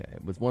Okay,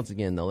 but once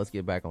again, though, let's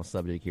get back on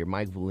subject here.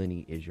 Mike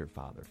Valenti is your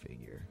father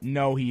figure.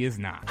 No, he is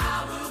not.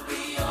 I will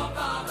be your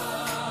father.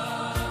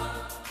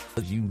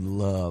 You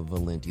love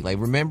Valenti. Like,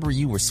 remember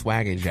you were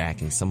swagger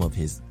jacking some of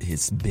his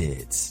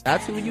bits.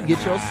 That's who you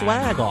get your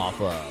swag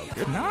off of.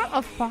 You're not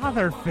a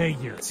father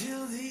figure.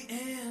 Till the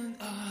end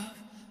of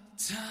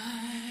time.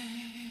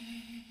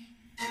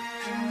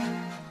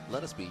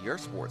 Let us be your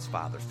sports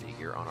father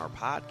figure on our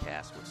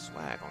podcast with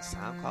swag on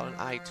SoundCloud and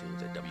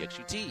iTunes at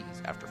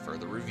WXUTs after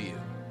further review.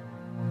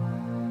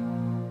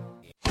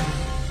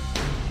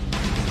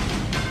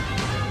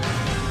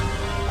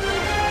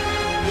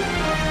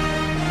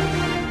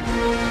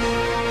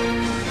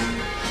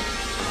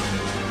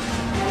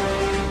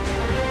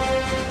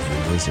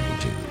 Listening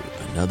to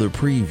another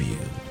preview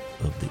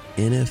of the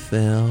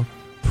NFL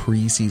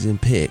preseason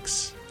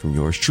picks from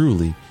yours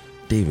truly,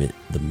 David,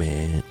 the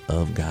Man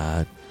of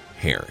God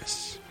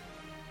Harris.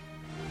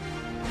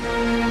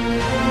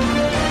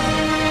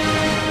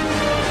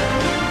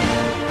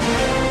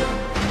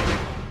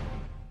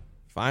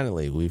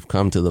 Finally, we've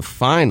come to the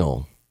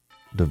final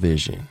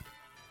division,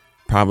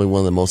 probably one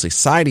of the most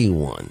exciting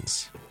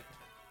ones,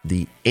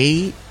 the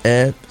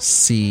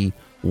AFC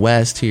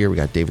West here. We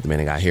got David the Man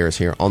of God Harris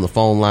here on the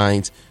phone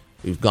lines.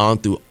 We've gone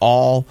through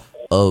all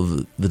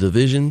of the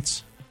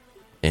divisions,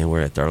 and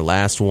we're at our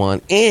last one.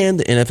 And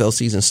the NFL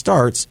season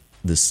starts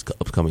this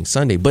upcoming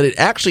Sunday. But it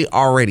actually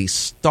already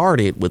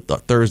started with the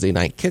Thursday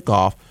night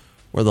kickoff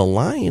where the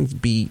Lions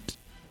beat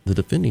the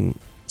defending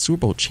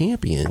Super Bowl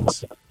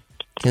champions,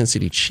 Kansas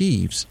City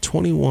Chiefs,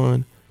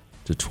 21-20.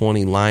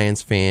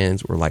 Lions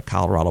fans were like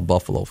Colorado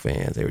Buffalo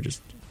fans. They were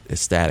just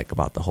ecstatic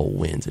about the whole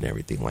wins and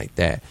everything like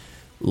that.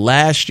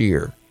 Last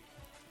year,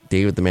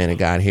 David the Man of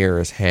God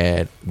Harris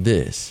had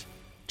this.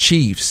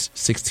 Chiefs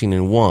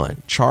 16-1,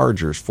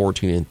 Chargers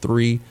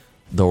 14-3,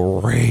 the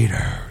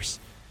Raiders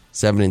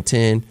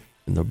 7-10,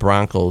 and the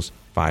Broncos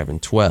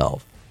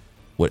 5-12.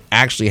 What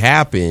actually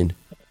happened,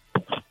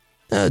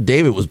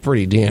 David was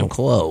pretty damn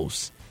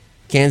close.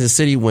 Kansas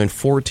City went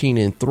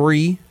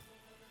 14-3.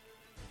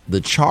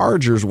 The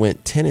Chargers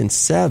went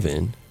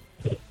 10-7.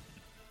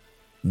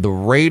 The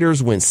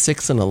Raiders went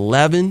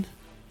 6-11.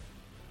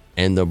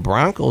 And the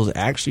Broncos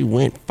actually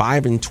went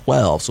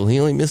 5-12. So he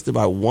only missed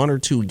about one or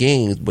two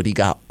games, but he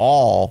got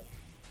all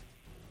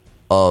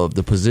of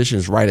the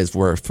positions right as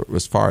far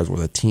as where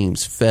the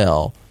teams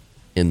fell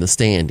in the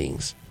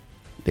standings.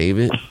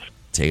 David,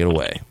 take it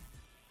away.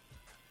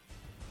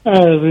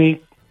 As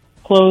we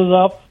close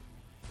up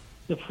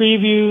the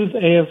previews,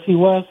 AFC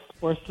West,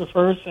 worst to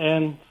first,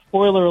 and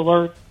spoiler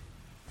alert,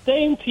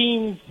 same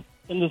teams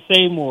in the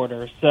same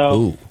order.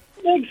 So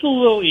it makes it a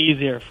little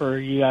easier for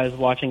you guys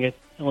watching it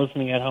and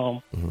listening at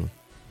home.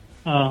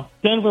 Mm-hmm.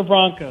 Denver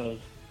Broncos.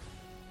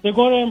 They're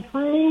going to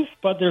improve,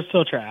 but they're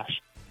still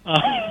trash.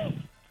 I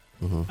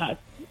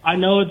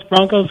know it's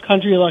Broncos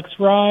country Lex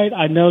Ride.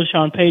 I know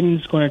Sean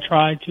Payton's going to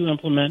try to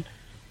implement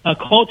a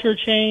culture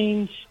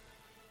change,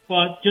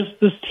 but just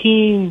this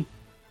team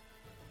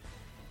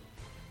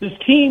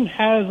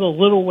has a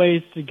little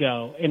ways to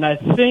go, and I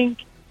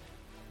think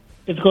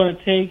it's going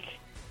to take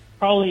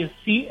probably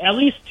at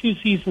least 2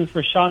 seasons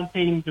for Sean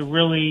Payton to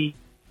really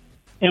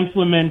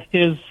implement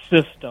his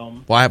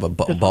system. Well, I have a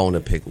bone to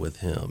pick with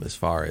him as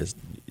far as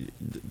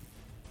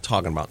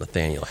talking about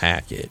Nathaniel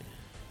Hackett.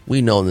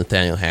 We know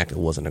Nathaniel Hackett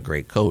wasn't a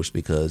great coach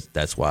because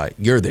that's why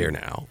you're there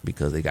now,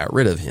 because they got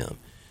rid of him.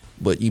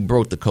 But you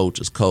broke the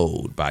coach's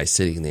code by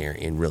sitting there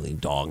and really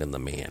dogging the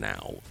man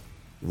out.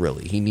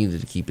 Really, he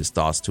needed to keep his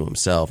thoughts to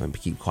himself and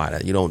keep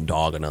quiet. You don't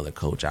dog another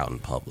coach out in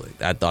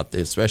public. I thought that,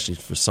 especially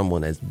for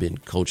someone that's been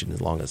coaching as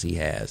long as he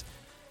has.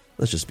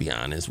 Let's just be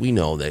honest. We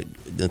know that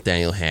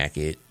Nathaniel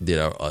Hackett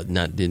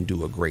didn't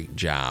do a great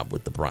job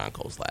with the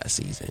Broncos last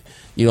season.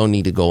 You don't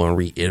need to go and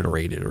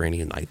reiterate it or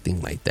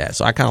anything like that.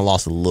 So I kind of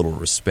lost a little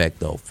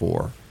respect, though,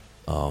 for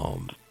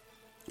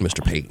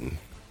Mr. Payton.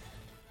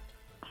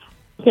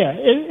 Yeah,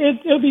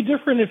 it'll be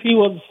different if he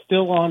was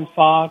still on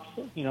Fox,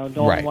 doing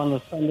one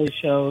of the Sunday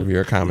shows. If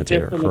you're a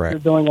commentator, correct.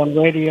 If you're doing on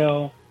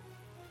radio.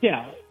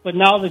 Yeah, but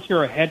now that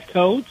you're a head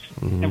coach,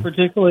 and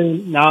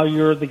particularly now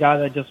you're the guy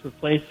that just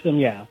replaced him,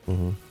 yeah,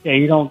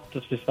 you don't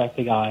disrespect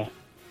the guy.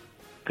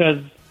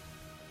 Because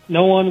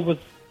no one was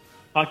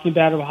talking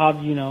bad about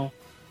how,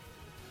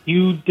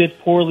 you did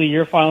poorly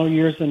your final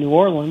years in New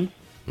Orleans.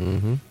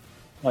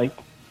 Like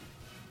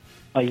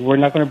we're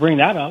not going to bring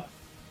that up.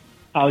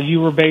 How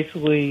you were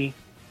basically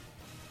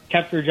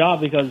kept your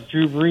job because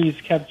Drew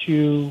Brees kept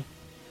you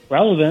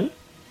relevant.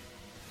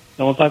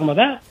 No one's talking about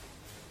that.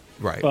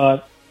 Right.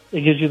 But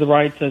it gives you the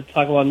right to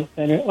talk about,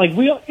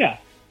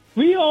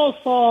 we all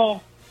saw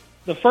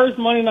the first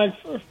Monday night,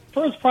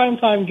 first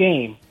primetime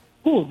game.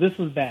 Ooh, this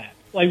was bad.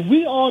 Like,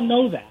 we all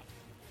know that.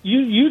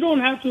 You don't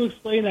have to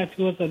explain that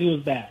to us that it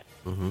was bad.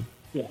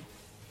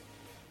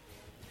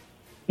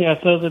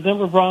 Yeah, so the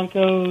Denver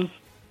Broncos,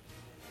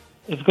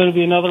 it's going to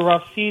be another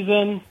rough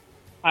season.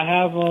 I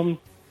have them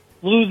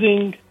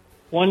losing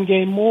one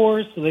game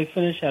more, so they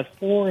finish at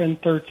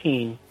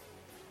 4-13.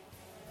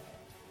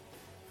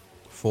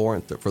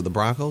 For the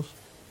Broncos?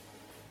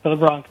 For the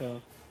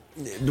Broncos.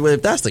 Well,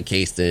 if that's the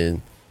case,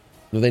 then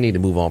they need to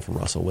move on from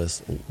Russell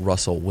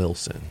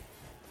Wilson.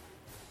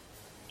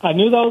 I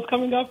knew that was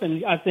coming up,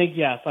 and I think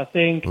yes. I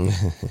think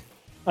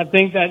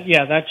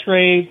that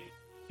trade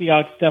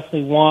Seahawks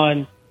definitely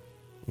won.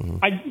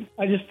 Mm-hmm.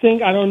 I just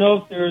think I don't know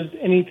if there's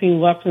anything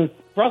left.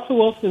 Russell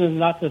Wilson is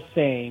not the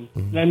same.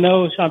 Mm-hmm. And I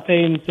know Sean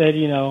Payton said,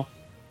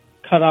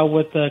 cut out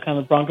with the kind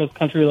of Broncos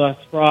country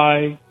let's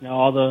ride,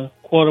 all the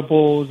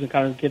quotables and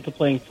kind of get to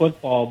playing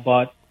football.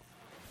 But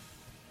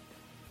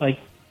I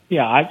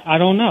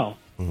don't know.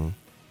 Mm-hmm.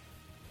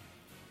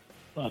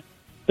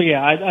 But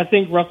yeah, I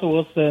think Russell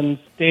Wilson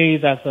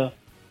stays as a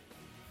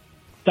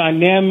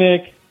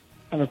dynamic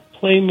kind of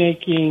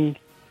playmaking.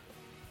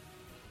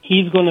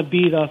 He's going to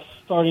be the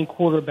starting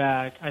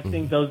quarterback. I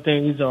think those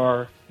days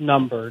are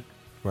numbered.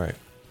 Right.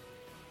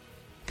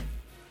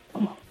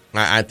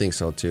 I think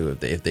so too.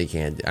 If they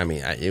can,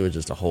 it was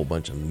just a whole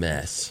bunch of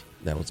mess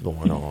that was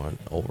going on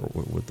over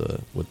with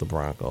the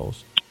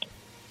Broncos.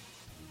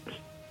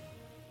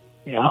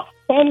 Yeah,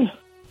 and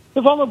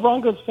if I'm a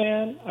Broncos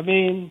fan,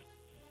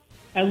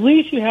 at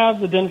least you have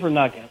the Denver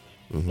Nuggets.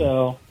 Mm-hmm.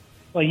 So,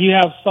 you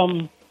have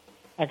some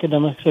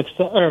academic success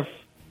or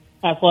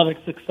athletic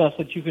success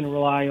that you can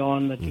rely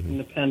on, that you can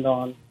depend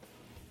on,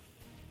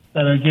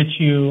 that'll get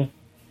you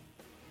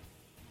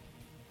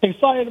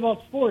excited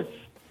about sports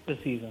this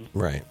season.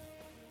 Right.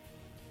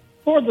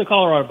 Or the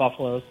Colorado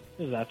Buffaloes.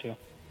 There's that too.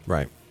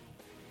 Right.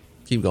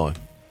 Keep going.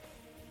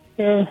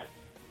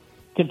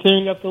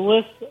 Continuing up the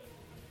list,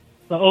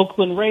 the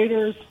Oakland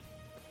Raiders,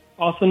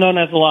 also known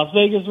as the Las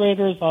Vegas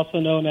Raiders, also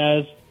known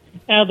as,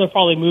 they're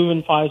probably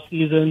moving 5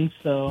 seasons,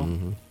 so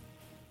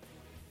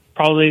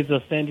probably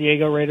the San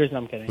Diego Raiders. No,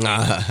 I'm kidding.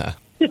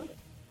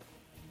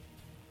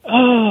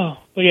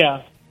 But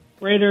yeah,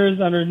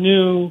 Raiders under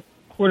new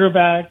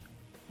quarterback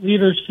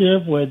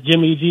leadership with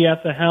Jimmy G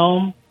at the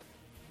helm.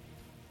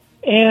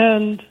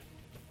 And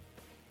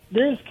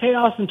there's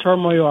chaos and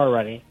turmoil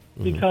already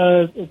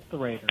because it's the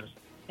Raiders.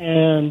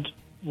 And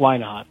why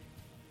not?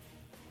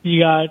 You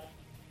got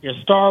your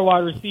star wide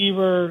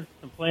receiver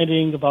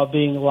complaining about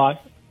being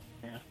locked.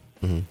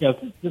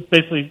 Just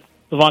basically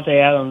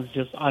Devontae Adams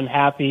just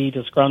unhappy,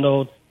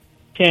 disgruntled.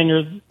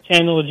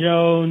 Chandler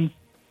Jones,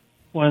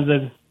 one of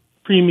the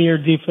premier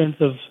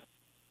defensive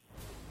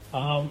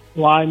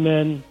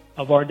linemen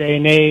of our day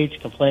and age,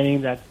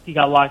 complaining that he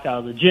got locked out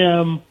of the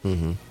gym.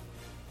 Mm-hmm.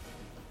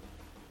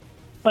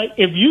 But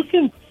if you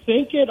can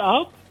sync it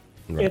up,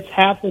 it's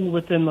happened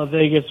within the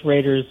Vegas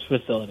Raiders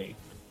facility.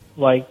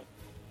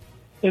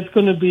 It's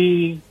going to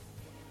be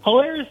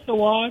hilarious to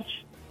watch,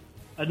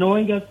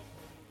 annoying us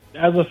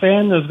as a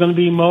fan. There's going to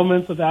be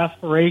moments of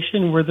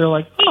aspiration where they're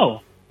like,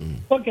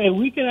 okay,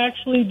 we can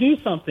actually do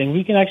something.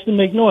 We can actually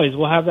make noise.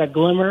 We'll have that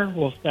glimmer,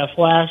 that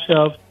flash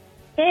of,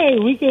 hey,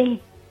 we can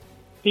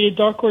be a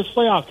dark horse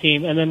playoff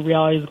team, and then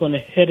reality is going to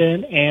hit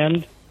in,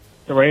 and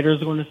the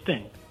Raiders are going to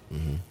stink.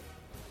 Mm-hmm.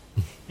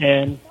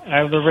 And I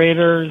have the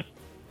Raiders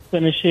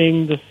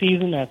finishing the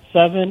season at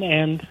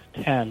 7-10.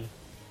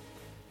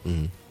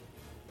 Mm-hmm.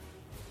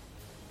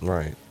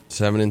 Right,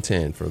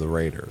 7-10 for the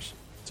Raiders.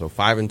 So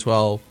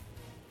 5-12.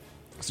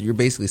 So you're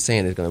basically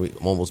saying it's going to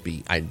almost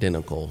be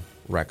identical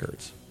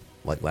records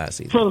like last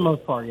season. For the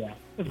most part, yeah.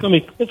 It's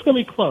going to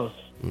be close.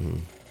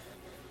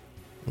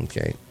 Mm-hmm.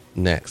 Okay,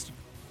 next.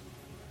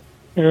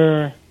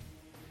 The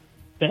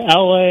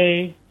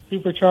LA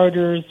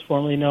Superchargers,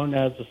 formerly known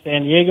as the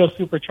San Diego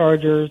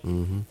Superchargers.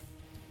 Mm-hmm.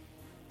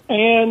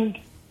 And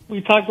we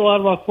talked a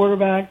lot about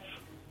quarterbacks,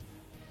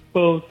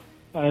 both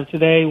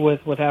today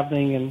with what's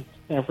happening in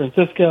San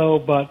Francisco,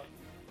 but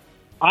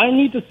I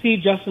need to see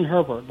Justin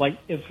Herbert.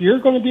 If you're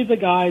going to be the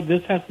guy,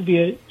 this has to be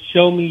a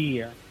show-me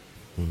year.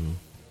 Mm-hmm.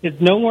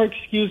 It's no more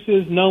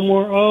excuses, no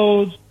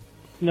more,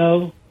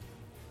 no,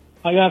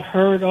 I got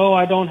hurt,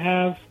 I don't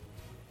have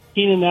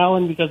Keenan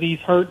Allen because he's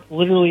hurt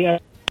literally.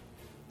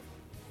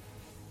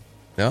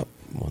 Yep.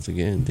 Once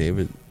again,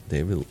 David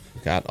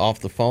got off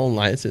the phone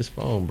line. It's his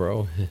phone,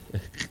 bro.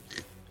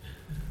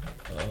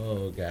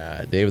 Oh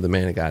God, David the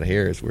man that got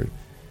Harris.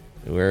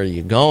 Where are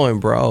you going,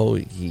 bro?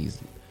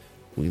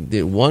 We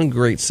did one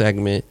great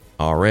segment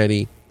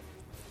already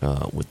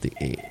with the,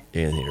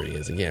 and here he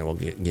is again. We'll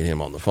get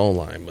him on the phone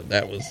line, but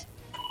that was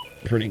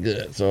pretty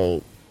good.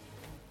 So,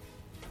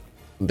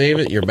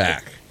 David, you're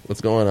back.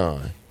 What's going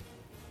on?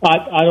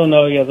 I don't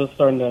know. Yeah, they're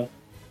starting to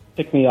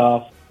tick me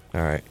off.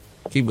 All right,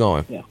 keep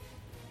going. Yeah.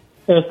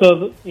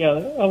 So the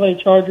LA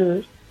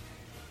Chargers.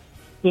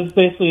 This is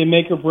basically a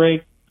make or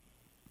break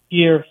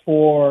year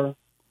for.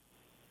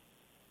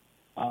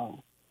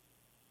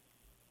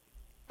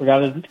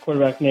 Forgot his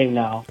quarterback name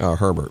now.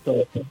 Herbert.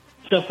 So,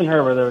 Justin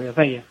Herbert. There we go.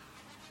 Thank you.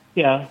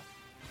 Yeah.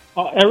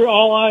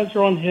 All eyes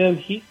are on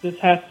him. This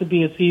has to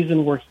be a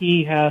season where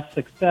he has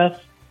success,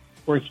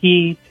 where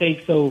he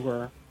takes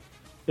over.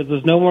 Because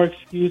there's no more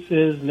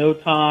excuses, no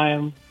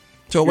time.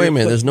 So wait a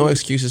minute, there's no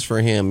excuses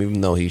for him,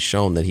 even though he's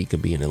shown that he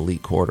could be an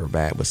elite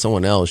quarterback. But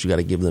someone else, you got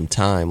to give them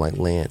time, like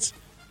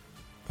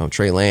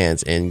Trey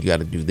Lance, and you got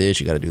to do this,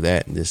 you got to do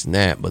that, and this and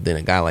that. But then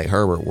a guy like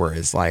Herbert, where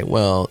it's like,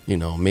 well,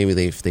 maybe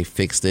they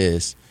fix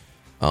this,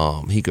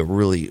 he could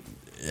really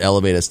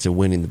elevate us to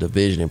winning the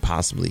division and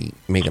possibly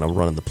making a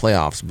run in the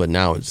playoffs. But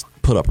now it's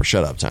put up or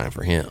shut up time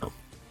for him.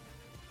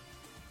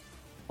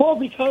 Well,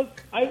 because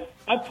I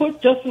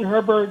put Justin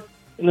Herbert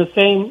in the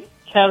same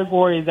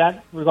category in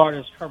that regard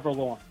as Trevor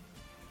Lawrence.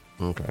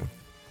 Okay.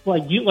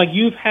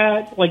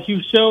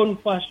 You've shown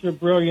flashes of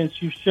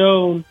brilliance. You've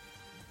shown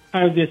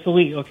kind of this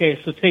elite.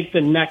 Okay, so take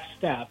the next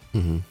step.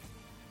 Mm-hmm.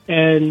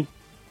 And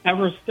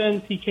ever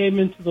since he came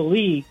into the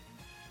league,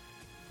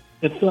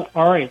 it's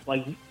all right.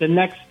 Like the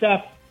next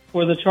step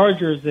for the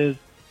Chargers is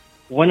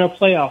win a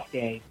playoff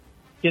game,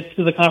 get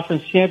to the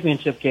conference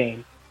championship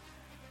game.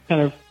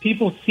 Kind of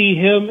people see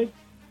him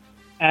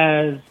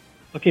as,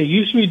 okay,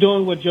 you should be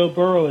doing what Joe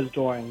Burrow is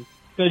doing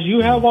because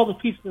you have all the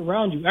pieces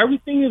around you.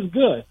 Everything is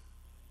good.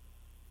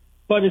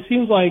 But it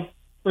seems like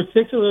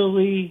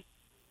particularly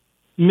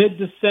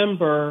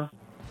mid-December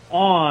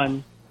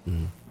on,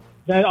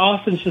 that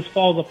offense just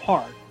falls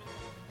apart.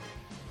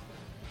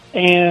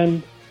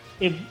 And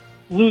it's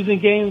losing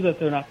games that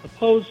they're not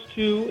supposed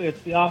to.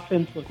 It's the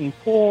offense looking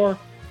poor.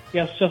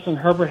 Yes, Justin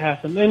Herbert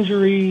has some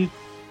injuries.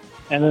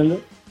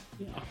 And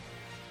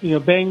then,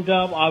 banged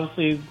up.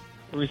 Obviously,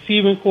 the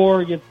receiving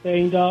core gets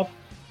banged up.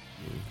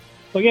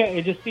 But, yeah,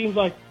 it just seems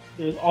like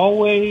there's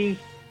always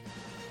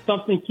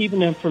something keeping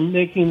them from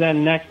making that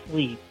next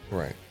leap.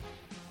 Right.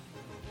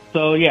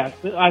 So, yeah,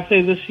 I'd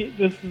say this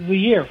is the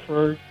year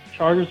for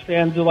Chargers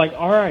fans to like,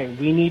 all right,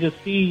 we need to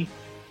see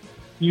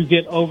you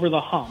get over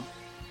the hump.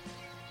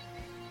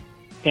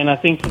 And I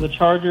think for the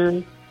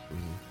Chargers,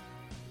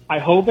 I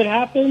hope it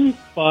happens,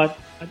 but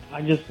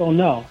I just don't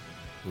know.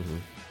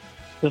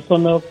 Just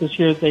don't know if this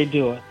year they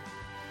do it.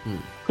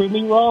 Prove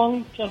me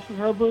wrong, Justin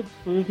Herbert.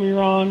 Prove me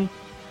wrong,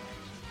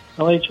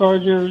 LA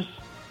Chargers.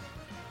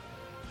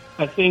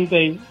 I think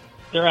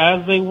they're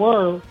as they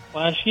were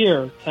last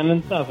year,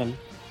 10-7.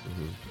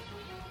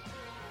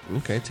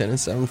 Okay,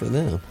 10-7 for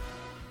them.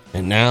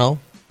 And now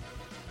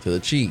to the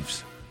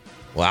Chiefs.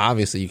 Well,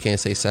 obviously you can't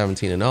say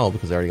 17-0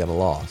 because they already got a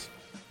loss.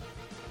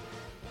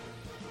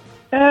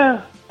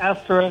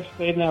 Asterisk.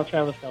 They didn't have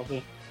Travis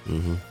Kelce,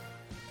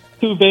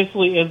 who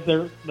basically is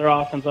their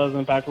offense other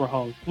than Patrick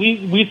Mahomes.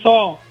 We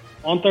saw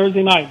on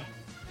Thursday night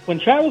when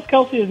Travis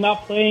Kelce is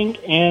not playing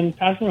and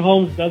Patrick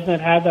Mahomes doesn't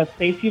have that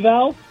safety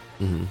valve.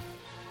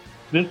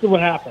 This is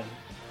what happens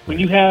when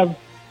you have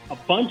a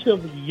bunch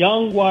of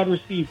young wide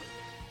receivers,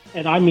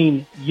 and I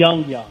mean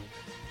young.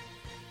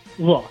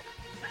 Look,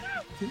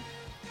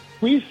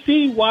 we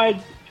see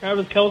why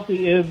Travis Kelce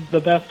is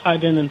the best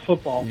tight end in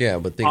football. Yeah,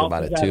 but think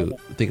about it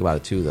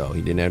too, though.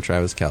 He didn't have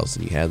Travis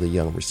Kelce. He had the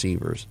young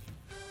receivers,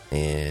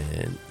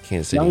 and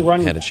Kansas City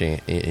had a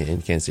chance.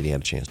 And Kansas City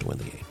had a chance to win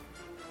the game.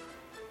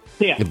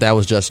 Yeah. If that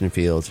was Justin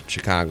Fields,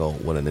 Chicago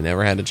would have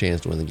never had a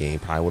chance to win the game.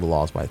 Probably would have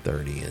lost by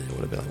 30, and it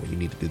would have been like, well, you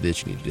need to do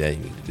this, you need to do that,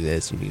 you need to do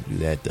this, you need to do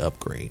that to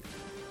upgrade.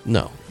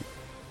 No.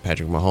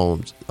 Patrick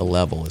Mahomes' a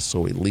level is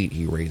so elite,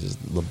 he raises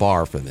the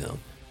bar for them.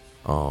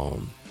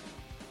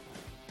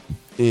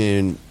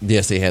 And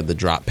yes, they had the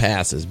drop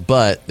passes,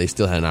 but they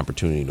still had an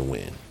opportunity to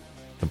win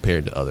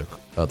compared to other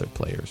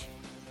players.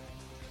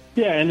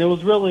 Yeah, and it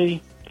was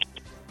really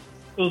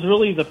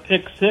the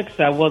pick six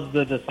that was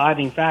the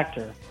deciding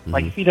factor.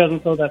 Like if he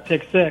doesn't throw that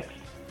pick six,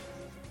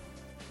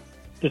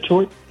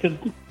 Detroit, because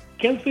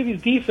Kansas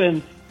City's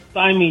defense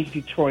stymied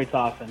Detroit's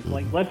offense.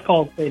 Like let's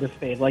call it spade a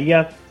spade. Like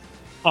yes,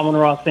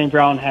 Amon-Ra St.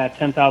 Brown had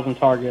 10,000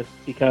 targets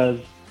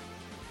because,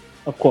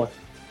 of course,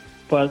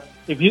 but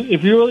if you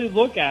really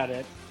look at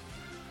it,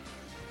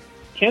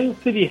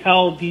 Kansas City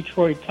held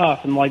Detroit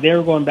tough, and like they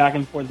were going back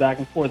and forth.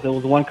 There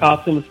was one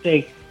costly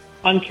mistake,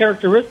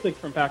 uncharacteristic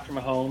from Patrick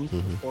Mahomes,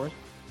 of course.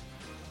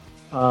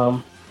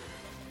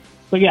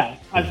 But yeah,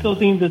 I still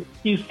think the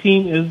Chiefs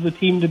team is the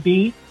team to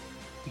beat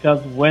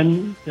because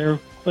when they're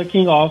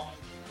clicking off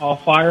all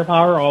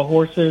firepower, all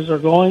horses are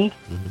going.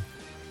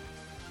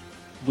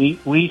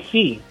 We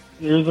see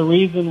there's a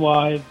reason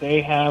why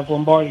they have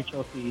Lombardi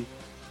trophies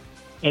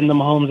in the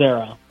Mahomes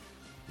era.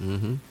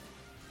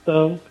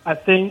 So I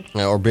think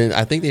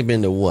they've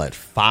been to what,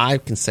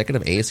 5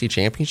 consecutive AFC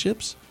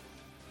championships?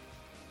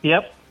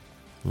 Yep.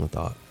 I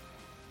thought.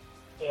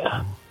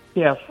 Yeah.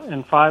 Yeah,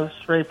 and 5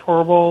 straight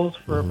Pro Bowls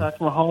for Patrick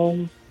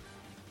Mahomes.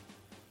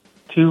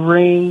 2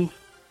 rings.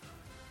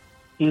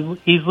 He's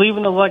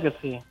leaving a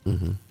legacy. It's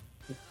going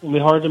to be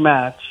hard to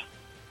match.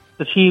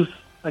 The Chiefs,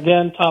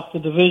 again, top the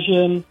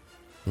division.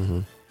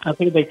 I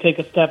think they take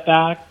a step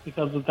back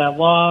because of that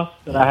loss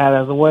that I had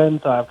as a win,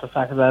 so I have to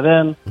factor that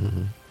in.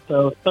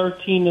 So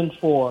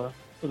 13-4 for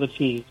the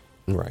Chiefs.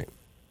 Right.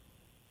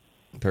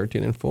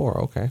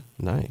 13-4. Okay,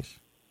 nice.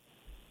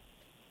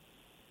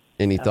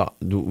 Any thought?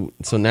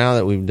 So now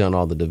that we've done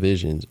all the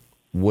divisions,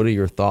 what are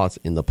your thoughts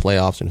in the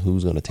playoffs and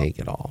who's going to take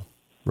it all?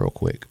 Real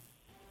quick.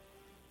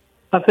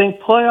 I think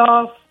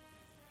playoff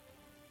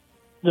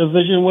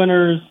division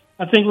winners.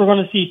 I think we're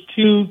going to see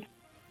two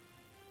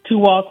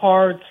wild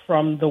cards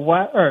from the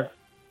West, or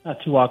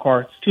not 2 wild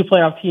cards, 2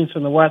 playoff teams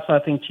from the West. So I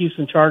think Chiefs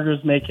and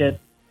Chargers make it.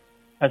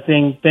 I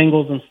think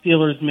Bengals and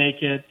Steelers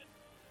make it,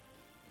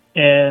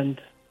 and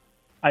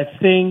I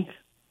think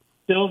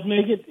Bills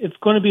make it. It's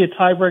going to be a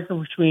tiebreaker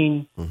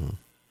between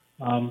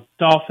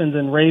Dolphins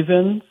and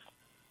Ravens.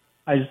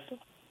 I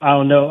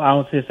don't know. I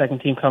don't see a second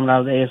team coming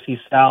out of the AFC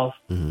South.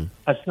 Mm-hmm.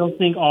 I still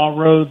think all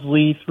roads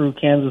lead through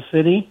Kansas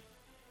City.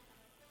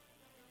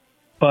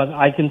 But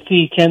I can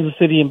see Kansas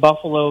City and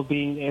Buffalo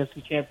being the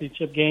AFC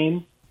Championship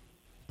game.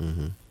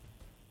 Mm-hmm.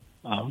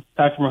 I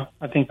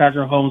think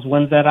Patrick Mahomes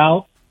wins that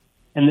out.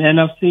 And the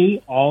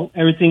NFC,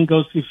 everything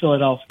goes through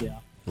Philadelphia.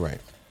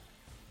 Right.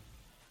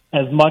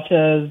 As much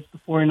as the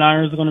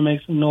 49ers are going to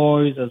make some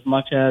noise, as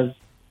much as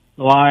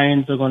the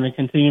Lions are going to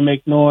continue to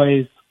make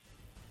noise,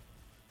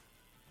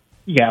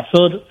 yeah,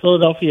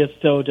 Philadelphia is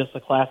still just a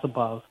class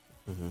above.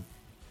 Mm-hmm.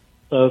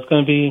 So it's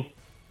going to be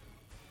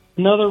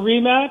another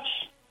rematch,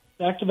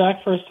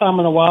 back-to-back, first time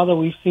in a while that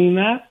we've seen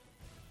that.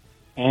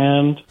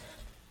 And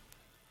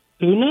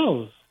who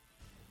knows?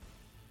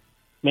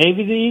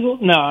 Maybe the Eagles?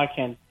 No, I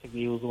can't think the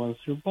Eagles will win the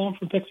Super Bowl. I'm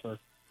from Pittsburgh.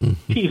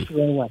 Chiefs are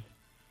going to win.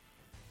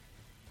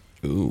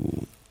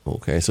 Ooh,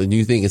 okay. So do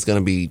you think it's going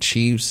to be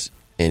Chiefs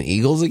and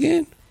Eagles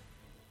again?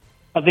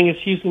 I think it's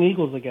Chiefs and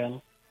Eagles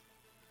again.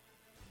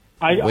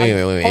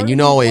 Wait. And you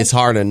know it's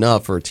hard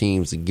enough for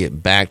teams to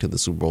get back to the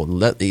Super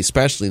Bowl,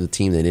 especially the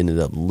team that ended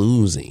up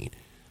losing.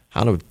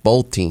 How do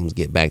both teams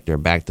get back there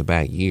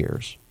back-to-back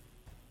years?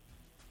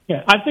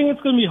 Yeah, I think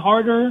it's going to be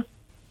harder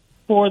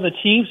for the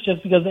Chiefs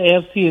just because the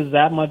AFC is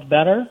that much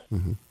better.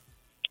 Mm-hmm.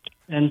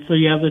 And so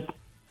you have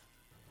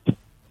the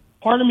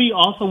part of me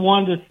also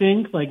wanted to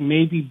think like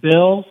maybe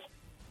Bills.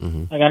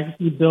 Mm-hmm. Like I could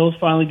see Bills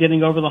finally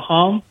getting over the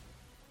hump,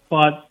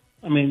 but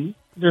I mean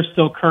they're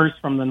still cursed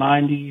from the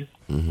 90s.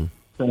 Mm-hmm.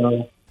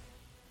 So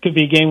could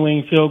be a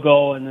game-winning field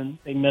goal and then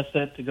they miss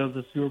it to go to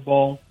the Super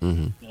Bowl.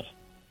 Mm-hmm.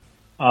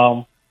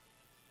 Yes.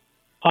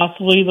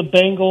 Possibly the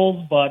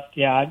Bengals, but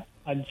yeah,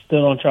 I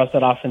still don't trust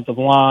that offensive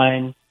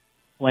line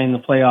playing the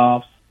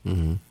playoffs.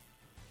 Mm-hmm.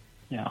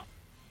 Yeah.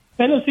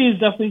 Tennessee is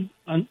definitely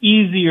an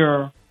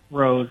easier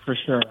road for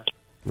sure.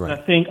 Right.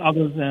 I think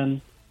other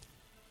than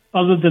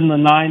the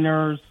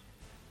Niners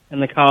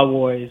and the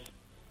Cowboys,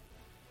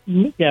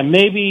 yeah,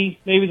 maybe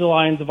the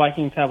Lions and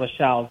Vikings have a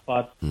shout,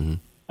 but mm-hmm.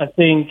 I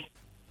think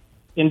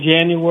in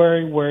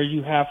January where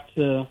you have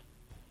to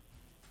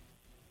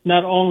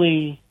not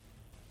only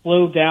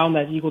slow down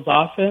that Eagles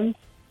offense,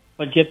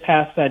 but get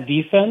past that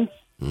defense,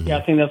 mm-hmm. yeah,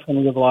 I think that's going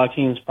to give a lot of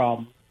teams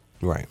problems.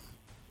 Right.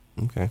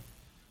 Okay.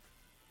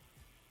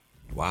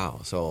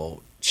 Wow.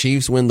 So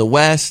Chiefs win the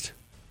West,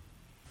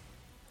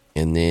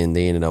 and then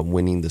they ended up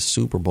winning the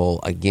Super Bowl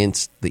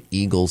against the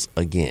Eagles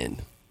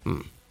again.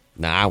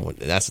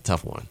 That's a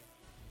tough one.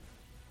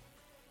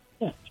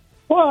 Yeah.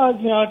 Well,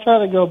 I try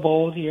to go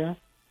bold here.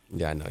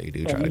 Yeah, I know you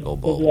do try to go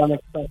Be bold.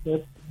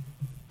 unexpected.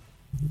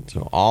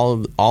 So all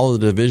of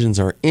the divisions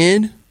are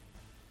in.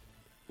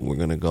 We're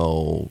going to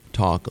go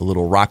talk a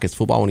little Rockets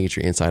football. I want to get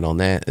your insight on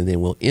that. And then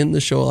we'll end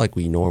the show like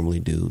we normally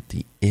do,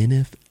 the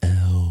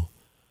NFL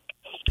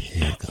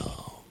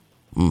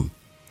Pick'em.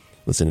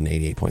 Listen to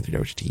 88.3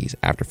 WTs.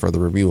 After further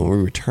review, when we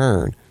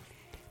return,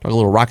 talk a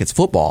little Rockets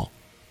football.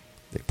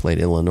 They played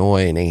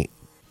Illinois, and they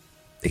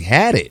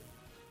had it.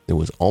 It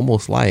was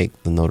almost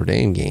like the Notre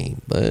Dame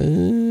game, but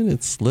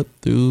it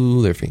slipped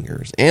through their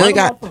fingers. And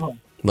let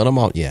them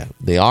out. Yeah,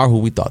 they are who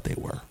we thought they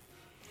were.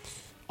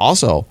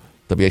 Also,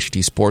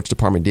 WHT Sports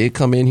Department did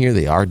come in here.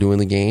 They are doing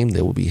the game.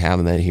 They will be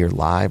having that here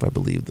live. I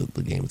believe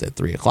the game is at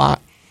 3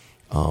 o'clock.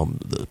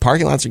 The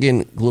parking lots are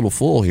getting a little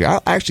full here. I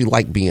actually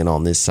like being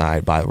on this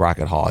side by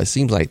Rocket Hall. It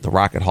seems like the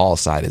Rocket Hall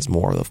side is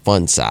more of the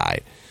fun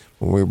side.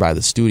 When we were by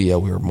the studio,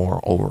 we were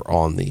more over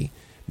on the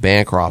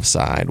Bancroft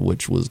side,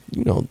 which was,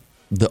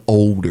 the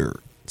older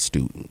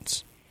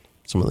students.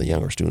 Some of the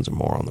younger students are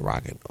more on the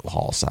Rocket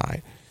Hall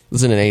side.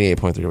 Listen to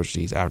 88.3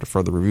 WHTs. After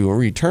further review and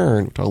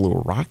return, we'll talk a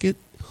little Rocket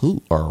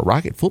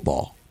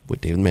football with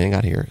David Manning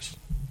Harris.